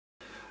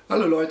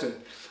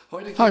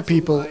Hi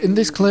people, in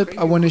this clip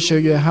I want to show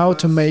you how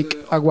to make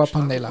Agua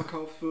Panela.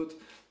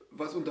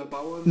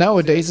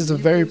 Nowadays it's a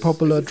very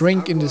popular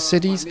drink in the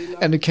cities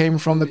and it came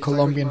from the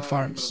Colombian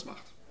farms.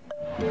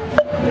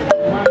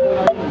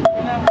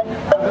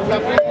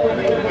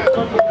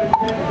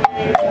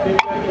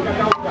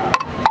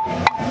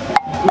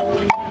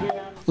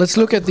 Let's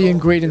look at the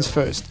ingredients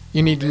first.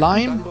 You need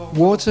lime,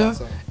 water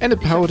and a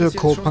powder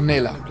called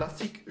panela.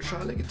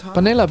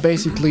 Panela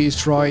basically is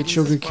dried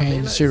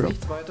sugarcane syrup.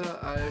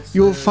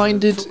 You will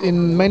find it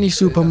in many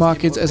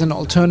supermarkets as an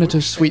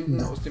alternative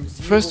sweetener.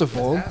 First of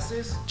all,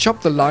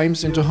 chop the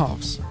limes into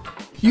halves.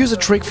 Use a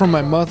trick from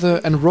my mother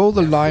and roll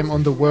the lime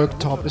on the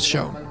worktop as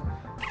shown.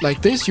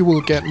 Like this you will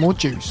get more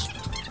juice.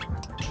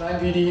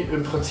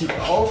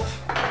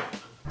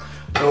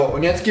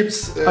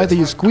 Either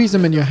you squeeze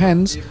them in your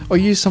hands or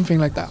use something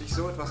like that.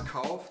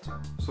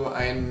 So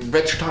ein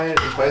Wedge-Teil,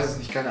 ich weiß es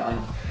nicht, keine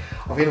Ahnung.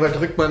 Auf jeden Fall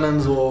drückt man dann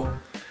so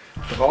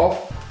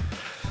drauf,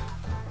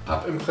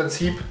 hab im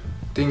Prinzip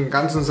den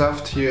ganzen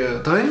Saft hier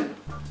drin,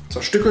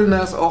 zerstückeln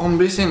das auch ein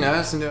bisschen. Ja,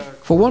 das sind ja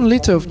For 1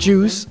 liter of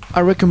juice, I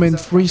recommend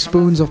 3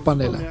 spoons of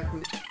panela.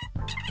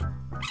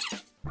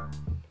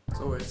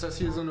 So, ist das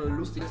hier so eine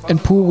lustige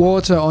And pour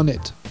water on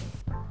it.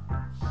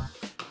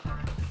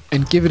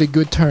 And give it a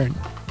good turn.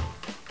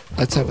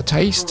 Let's have a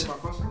taste.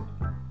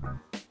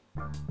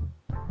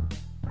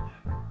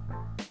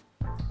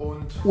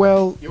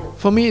 Well,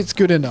 for me it's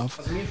good enough.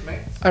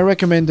 I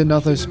recommend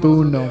another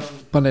spoon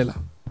of panela.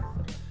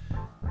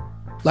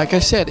 Like I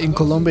said, in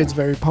Colombia it's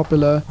very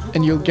popular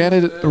and you'll get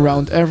it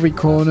around every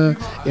corner,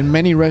 in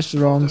many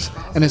restaurants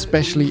and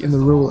especially in the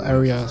rural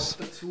areas.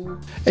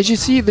 As you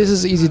see, this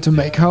is easy to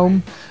make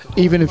home,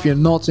 even if you're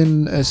not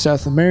in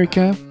South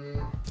America.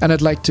 And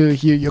I'd like to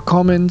hear your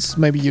comments,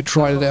 maybe you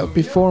tried it out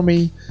before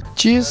me.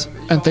 Cheers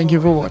and thank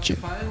you for watching.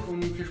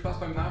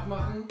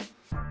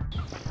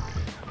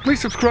 Please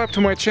subscribe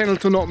to my channel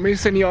to not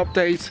miss any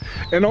updates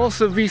and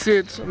also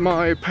visit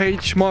my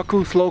page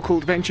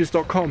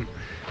markuslocaldventures.com.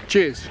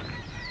 Cheers!